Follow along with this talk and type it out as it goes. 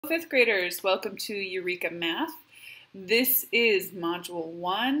Fifth graders, welcome to Eureka Math. This is Module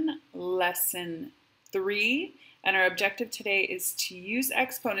 1, Lesson 3, and our objective today is to use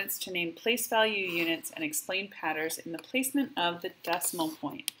exponents to name place value units and explain patterns in the placement of the decimal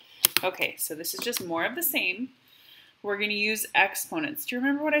point. Okay, so this is just more of the same. We're going to use exponents. Do you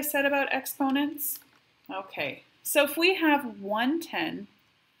remember what I said about exponents? Okay, so if we have 110,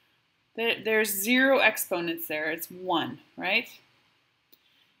 there's 0 exponents there, it's 1, right?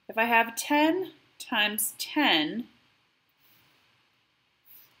 If I have 10 times 10,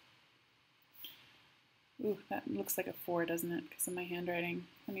 ooh, that looks like a 4, doesn't it, because of my handwriting.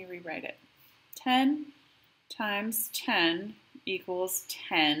 Let me rewrite it. 10 times 10 equals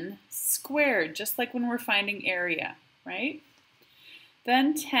 10 squared, just like when we're finding area, right?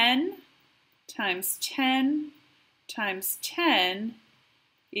 Then 10 times 10 times 10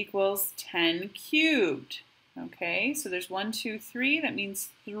 equals 10 cubed. Okay, so there's 1, 2, 3. That means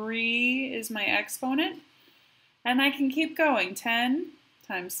 3 is my exponent. And I can keep going. 10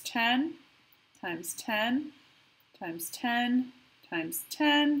 times 10 times 10 times 10 times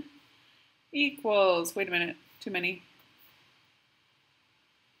 10 equals, wait a minute, too many.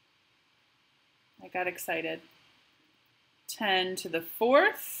 I got excited. 10 to the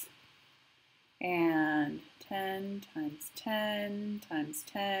 4th and 10 times 10 times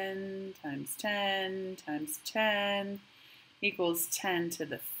 10 times 10 times 10 equals 10 to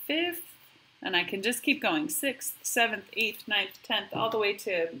the 5th. And I can just keep going. 6th, 7th, 8th, 9th, 10th, all the way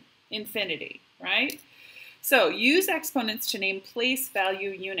to infinity, right? So use exponents to name place value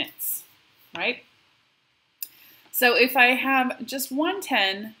units, right? So if I have just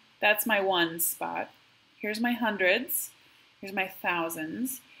 110, that's my 1 spot. Here's my hundreds. Here's my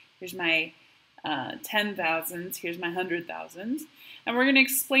thousands. Here's my 10,000s, here's my 100,000s, and we're going to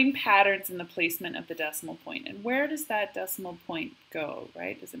explain patterns in the placement of the decimal point. And where does that decimal point go,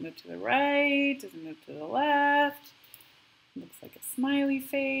 right? Does it move to the right? Does it move to the left? Looks like a smiley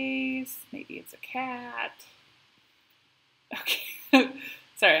face. Maybe it's a cat. Okay,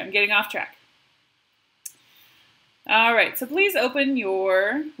 sorry, I'm getting off track. All right, so please open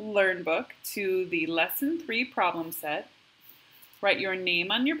your Learn book to the Lesson 3 problem set. Write your name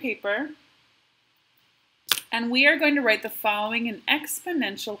on your paper. And we are going to write the following in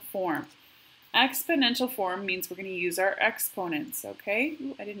exponential form. Exponential form means we're going to use our exponents, okay?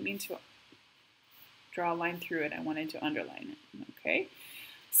 Ooh, I didn't mean to draw a line through it. I wanted to underline it, okay?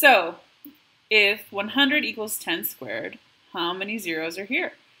 So, if 100 equals 10 squared, how many zeros are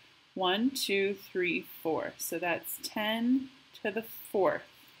here? 1, 2, 3, 4. So that's 10 to the 4th.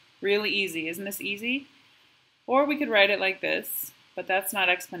 Really easy. Isn't this easy? Or we could write it like this, but that's not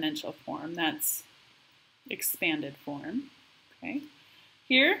exponential form. That's expanded form, okay?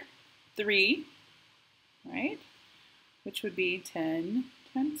 Here, 3, right? Which would be 10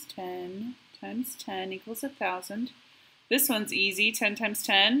 times 10 times 10 equals 1,000. This one's easy, 10 times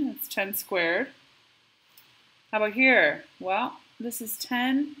 10, that's 10 squared. How about here? Well, this is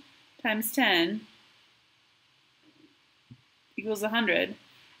 10 times 10 equals 100.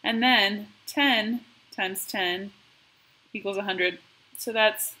 And then 10 times 10 equals 100. So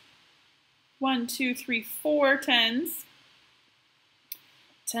that's 1, 2, 3, 4 tens.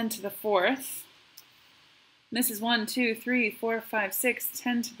 10 to the 4th. And this is 1, 2, 3, 4, 5, 6,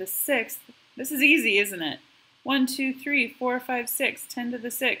 10 to the 6th. This is easy, isn't it? 1, 2, 3, 4, 5, 6, 10 to the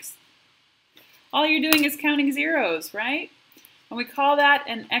 6th. All you're doing is counting zeros, right? And we call that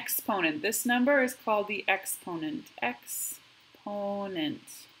an exponent. This number is called the exponent. Exponent.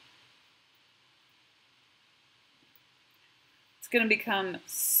 Going to become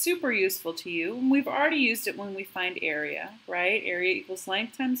super useful to you. And we've already used it when we find area, right? Area equals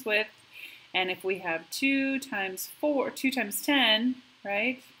length times width. And if we have 2 times 10,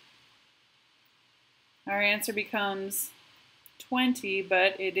 right? Our answer becomes 20,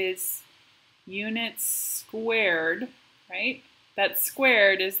 but it is units squared, right? That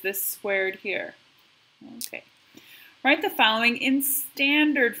squared is this squared here. Okay. Write the following in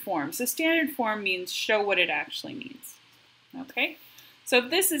standard form. So standard form means show what it actually means. Okay, so if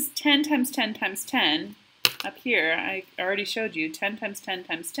this is 10 times 10 times 10, up here, I already showed you 10 times 10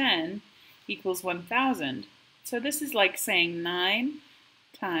 times 10 equals 1,000. So this is like saying 9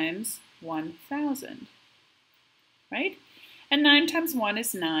 times 1,000, right? And 9 times 1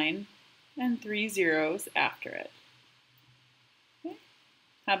 is 9, and 3 zeros after it. Okay.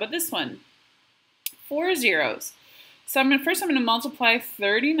 How about this one? 4 zeros. So first I'm going to multiply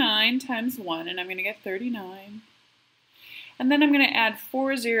 39 times 1, and I'm going to get 39. And then I'm going to add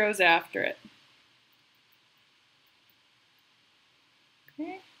 4 zeros after it.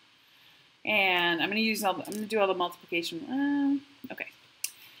 Okay. And I'm going to do all the multiplication. Okay.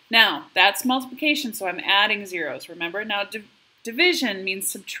 Now, that's multiplication, so I'm adding zeros, remember? Now, division means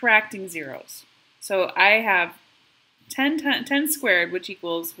subtracting zeros. So I have 10 squared, which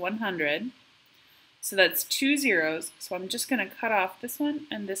equals 100. So that's 2 zeros. So I'm just going to cut off this one,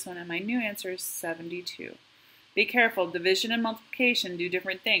 and my new answer is 72. Be careful, division and multiplication do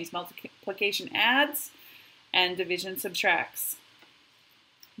different things. Multiplication adds, and division subtracts.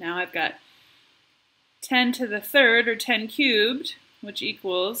 Now I've got 10 to the third, or 10 cubed, which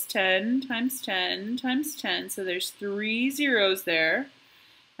equals 10 times 10 times 10. So there's 3 zeros there.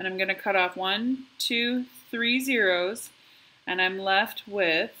 And I'm going to cut off 1, 2, 3 zeros. And I'm left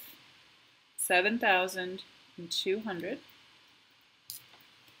with 7,200.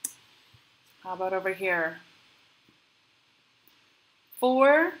 How about over here?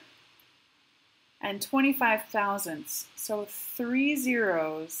 4 and 25 thousandths. So 3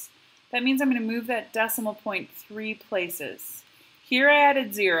 zeros. That means I'm going to move that decimal point 3 places. Here I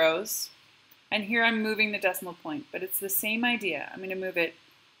added zeros, and here I'm moving the decimal point, but it's the same idea. I'm going to move it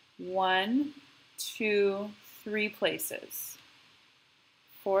 1, 2, 3 places.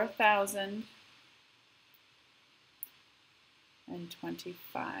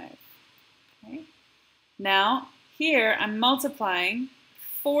 4,025. Okay. Now, here I'm multiplying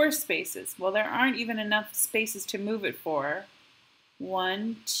 4 spaces. Well, there aren't even enough spaces to move it for.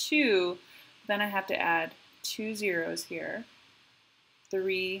 1, 2, then I have to add 2 zeros here.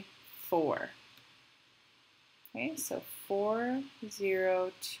 3, 4. Okay, so 4,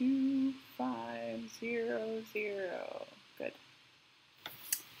 0, 2, 5, 0, 0. Good.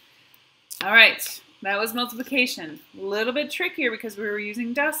 All right, that was multiplication. A little bit trickier because we were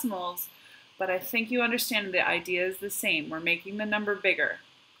using decimals, but I think you understand the idea is the same. We're making the number bigger,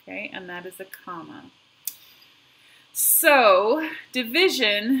 okay, and that is a comma. So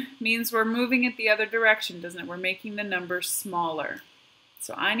division means we're moving it the other direction, doesn't it? We're making the number smaller.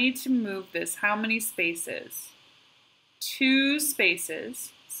 So I need to move this how many spaces? 2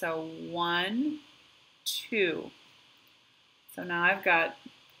 spaces. So 1, 2. So now I've got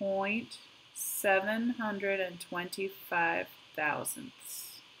 0.725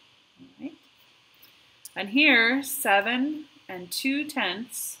 thousandths. All right. And here, 7 and 2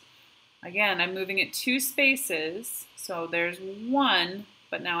 tenths. Again, I'm moving it 2 spaces. So there's 1,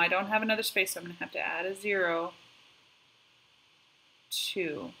 but now I don't have another space, so I'm going to have to add a 0.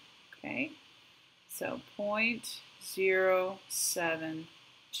 2. Okay, so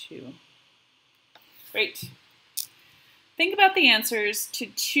 0.072. Great. Think about the answers to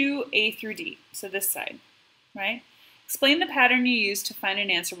 2A through D, so this side, right? Explain the pattern you use to find an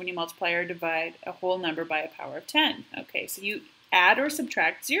answer when you multiply or divide a whole number by a power of 10. Okay, so you add or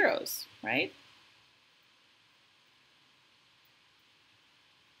subtract zeros, right?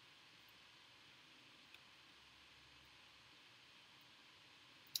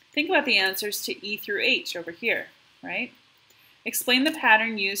 Think about the answers to E through H over here, right? Explain the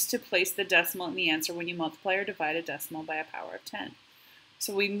pattern used to place the decimal in the answer when you multiply or divide a decimal by a power of 10.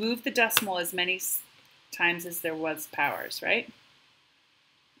 So we move the decimal as many times as there was powers, right?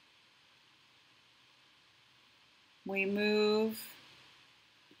 We move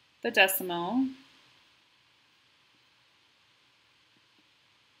the decimal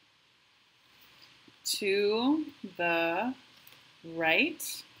to the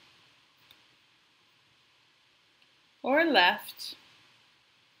right or left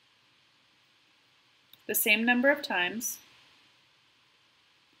the same number of times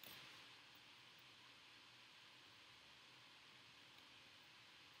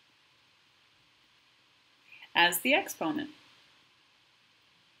as the exponent.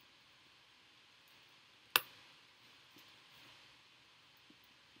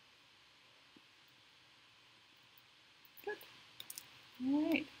 Good.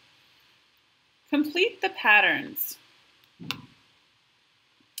 All right. Complete the patterns.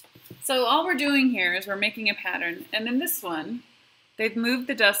 So all we're doing here is we're making a pattern, and in this one, they've moved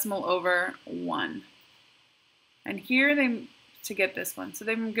the decimal over 1. And here to get this one, so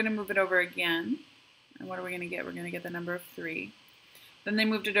they're going to move it over again. And what are we going to get? We're going to get the number of 3. Then they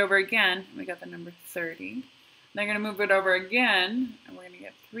moved it over again, and we got the number 30. They're going to move it over again, and we're going to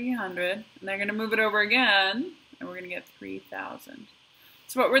get 300. And they're going to move it over again, and we're going to get 3,000.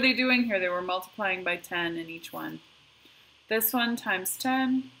 So what were they doing here? They were multiplying by 10 in each one. This one times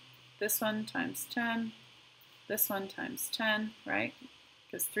 10, this one times 10, this one times 10, right?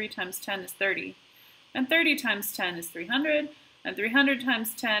 Because 3 times 10 is 30. And 30 times 10 is 300. And 300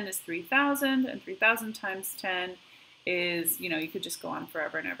 times 10 is 3,000. And 3,000 times 10 is, you could just go on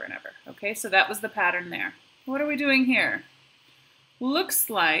forever and ever and ever. Okay, so that was the pattern there. What are we doing here? Looks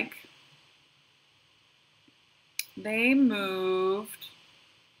like they moved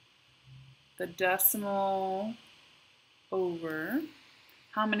the decimal over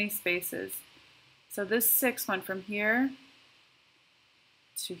how many spaces? So this 6 went from here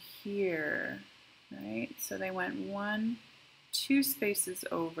to here, right? So they went 2 spaces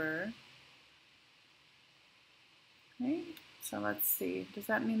over. Okay, so let's see. Does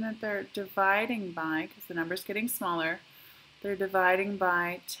that mean that they're dividing by, because the number's getting smaller, they're dividing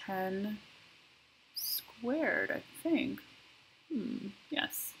by 10 squared, I think.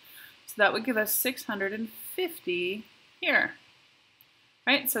 Yes. So that would give us 650 here.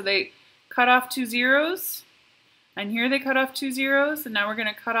 Right? So they cut off 2 zeros, and here they cut off 2 zeros, and now we're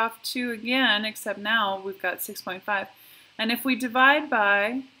going to cut off 2 again, except now we've got 6.5. And if we divide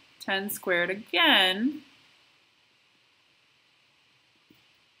by 10 squared again,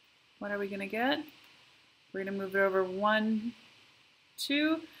 what are we going to get? We're going to move it over 1,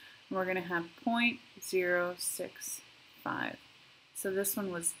 2, and we're going to have 0.065. So this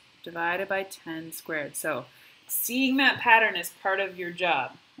one was divided by 10 squared. So seeing that pattern is part of your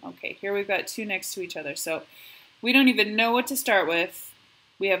job. Okay, here we've got 2 next to each other. So we don't even know what to start with.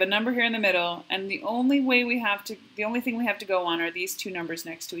 We have a number here in the middle, and the only thing we have to go on are these 2 numbers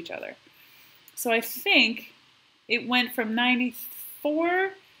next to each other. So I think it went from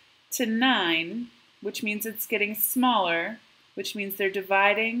 94 to 9, which means it's getting smaller, which means they're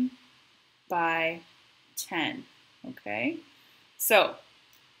dividing by 10. Okay? So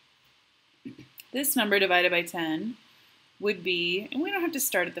this number divided by 10 would be, and we don't have to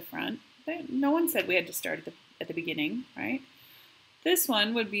start at the front. No one said we had to start at the beginning, right? This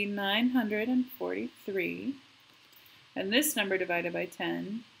one would be 943, and this number divided by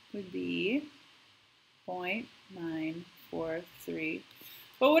 10 would be 0.943.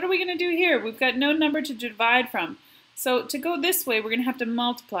 But what are we going to do here? We've got no number to divide from. So to go this way, we're going to have to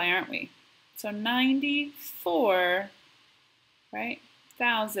multiply, aren't we? So 94, right?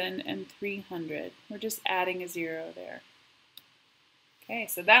 1,300. We're just adding a 0 there. Okay,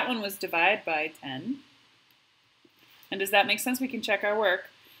 so that one was divided by 10. And does that make sense? We can check our work.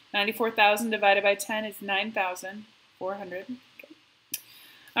 94,000 divided by 10 is 9,400. Okay.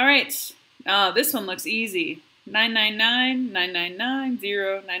 All right, this one looks easy. 999, 999,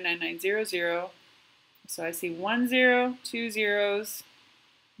 0, 999, 0. So I see 1 0, 2 zeros,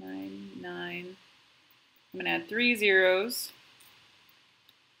 9, 9. I'm going to add 3 zeros.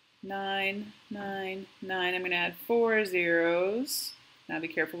 9, 9, 9. I'm going to add 4 zeros. Now be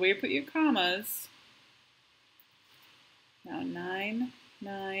careful where you put your commas. Now 9,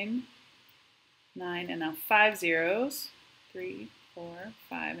 9, 9, and now 5 zeros. 3, 4,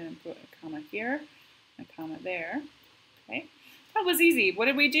 5, and then put a comma here, a comma there. Okay, that was easy. What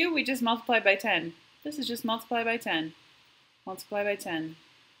did we do? We just multiplied by 10. This is just multiply by 10. Multiply by 10.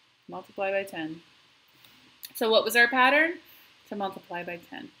 Multiply by 10. So what was our pattern? To multiply by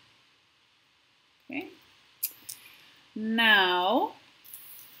 10. Okay. Now,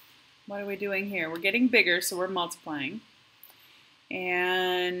 what are we doing here? We're getting bigger, so we're multiplying.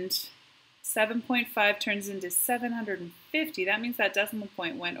 And 7.5 turns into 750. That means that decimal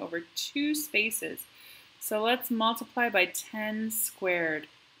point went over 2 spaces. So let's multiply by 10 squared.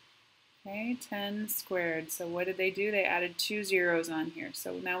 Okay, 10 squared. So what did they do? They added 2 zeros on here.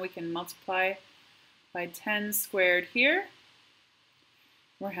 So now we can multiply by 10 squared here.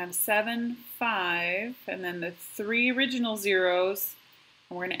 We'll have 7, 5, and then the 3 original zeros,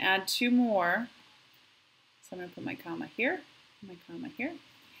 and we're going to add 2 more. So I'm going to put my comma here,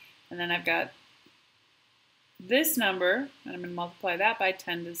 and then I've got this number, and I'm going to multiply that by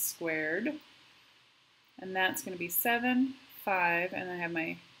 10 squared, and that's going to be 7, 5, and I have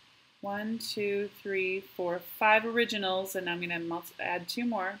my 1, 2, 3, 4, 5 originals, and I'm going to add 2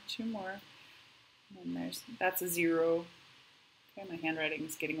 more, and that's a 0. Okay, my handwriting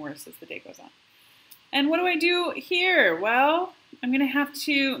is getting worse as the day goes on. And what do I do here? Well, I'm going to have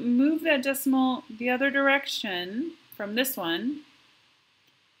to move that decimal the other direction from this one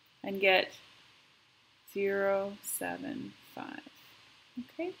and get 0.75.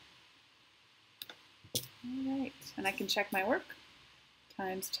 Okay? All right, and I can check my work.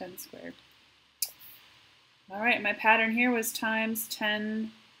 Times 10 squared. All right, my pattern here was times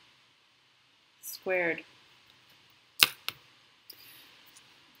 10 squared.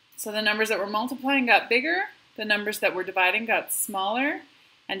 So the numbers that were multiplying got bigger, the numbers that were dividing got smaller,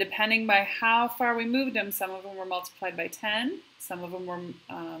 and depending by how far we moved them, some of them were multiplied by 10, some of them were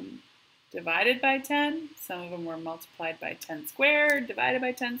divided by 10, some of them were multiplied by 10 squared, divided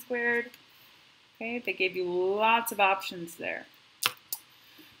by 10 squared. Okay, they gave you lots of options there.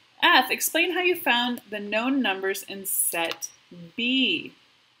 F, explain how you found the known numbers in set B.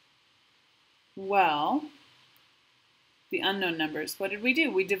 Well, the unknown numbers. What did we do?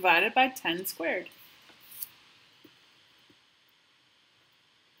 We divided by 10 squared.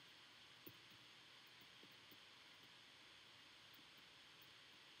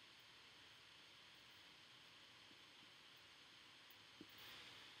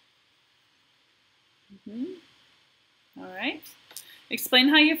 All right. Explain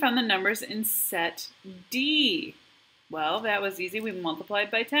how you found the numbers in set D. Well, that was easy. We multiplied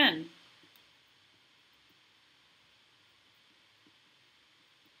by 10.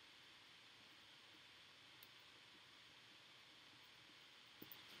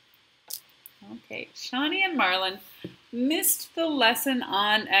 Okay, Shawnee and Marlon missed the lesson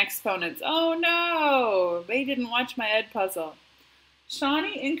on exponents. Oh no, they didn't watch my Ed puzzle.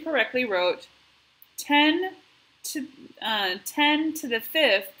 Shawnee incorrectly wrote 10 to the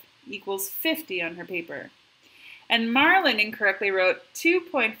fifth equals 50 on her paper. And Marlon incorrectly wrote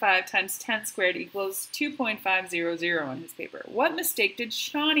 2.5 times 10 squared equals 2.500 on his paper. What mistake did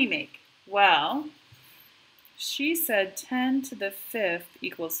Shawnee make? Well, she said 10 to the fifth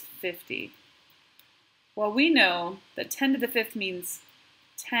equals 50. Well, we know that 10 to the fifth means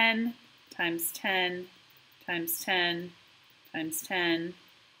 10 times 10 times 10 times 10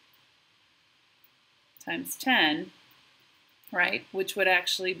 times 10, right? Which would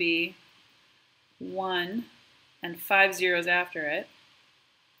actually be 1 and 5 zeros after it.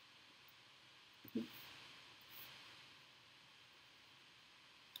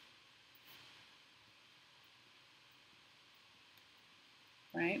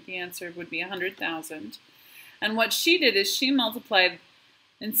 Right? The answer would be 100,000. And what she did is she multiplied,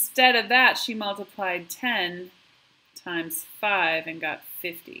 instead of that, she multiplied 10 times 5 and got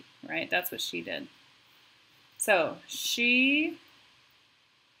 50, right? That's what she did. So she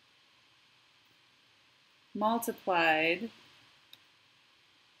multiplied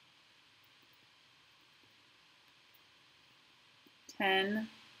 10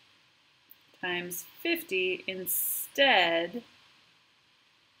 times 50 instead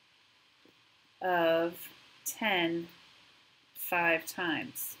of 10 5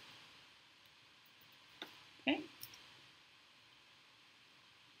 times. Okay.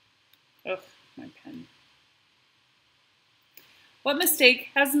 Oh, my pen. What mistake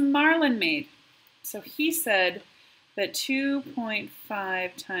has Marlon made? So he said that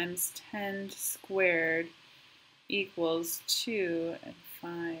 2.5 times 10 squared equals 2 and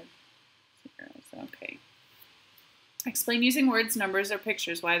 5 zeros. Okay. Explain using words, numbers, or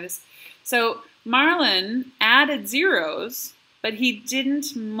pictures why this. So Marlon added zeros, but he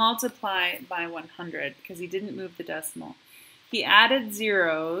didn't multiply by 100 because he didn't move the decimal. He added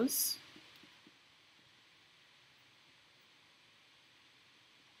zeros.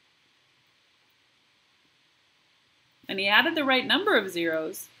 And he added the right number of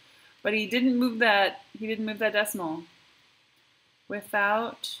zeros, but he didn't move that decimal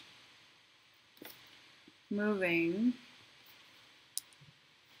without moving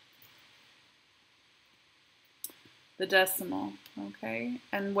the decimal, okay?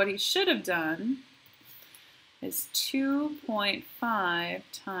 And what he should have done is 2.5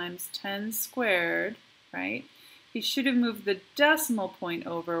 times 10 squared, right? He should have moved the decimal point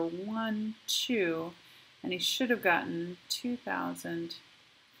over 1, 2, and he should have gotten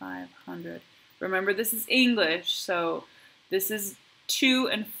 2,500. Remember, this is English, so this is 2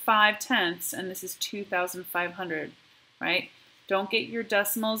 and 5/10, and this is 2,500, right? Don't get your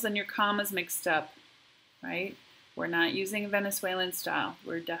decimals and your commas mixed up, right? We're not using Venezuelan style.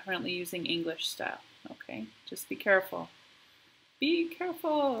 We're definitely using English style, okay? Just be careful. Be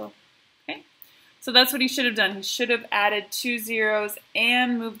careful, okay? So that's what he should have done. He should have added 2 zeros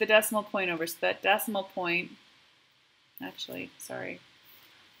and moved the decimal point over. So that decimal point, actually, sorry,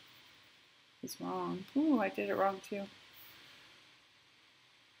 is wrong. Ooh, I did it wrong too.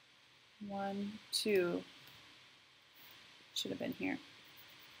 1, 2, should have been here.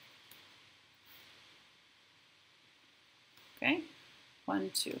 Okay,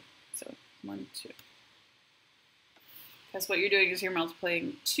 1, 2, so 1, 2. Because what you're doing is you're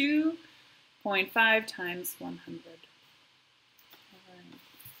multiplying 2.5 times 100.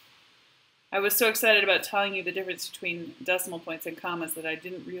 I was so excited about telling you the difference between decimal points and commas that I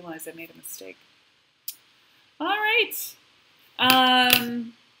didn't realize I made a mistake. All right.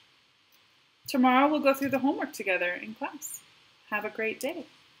 Tomorrow we'll go through the homework together in class. Have a great day.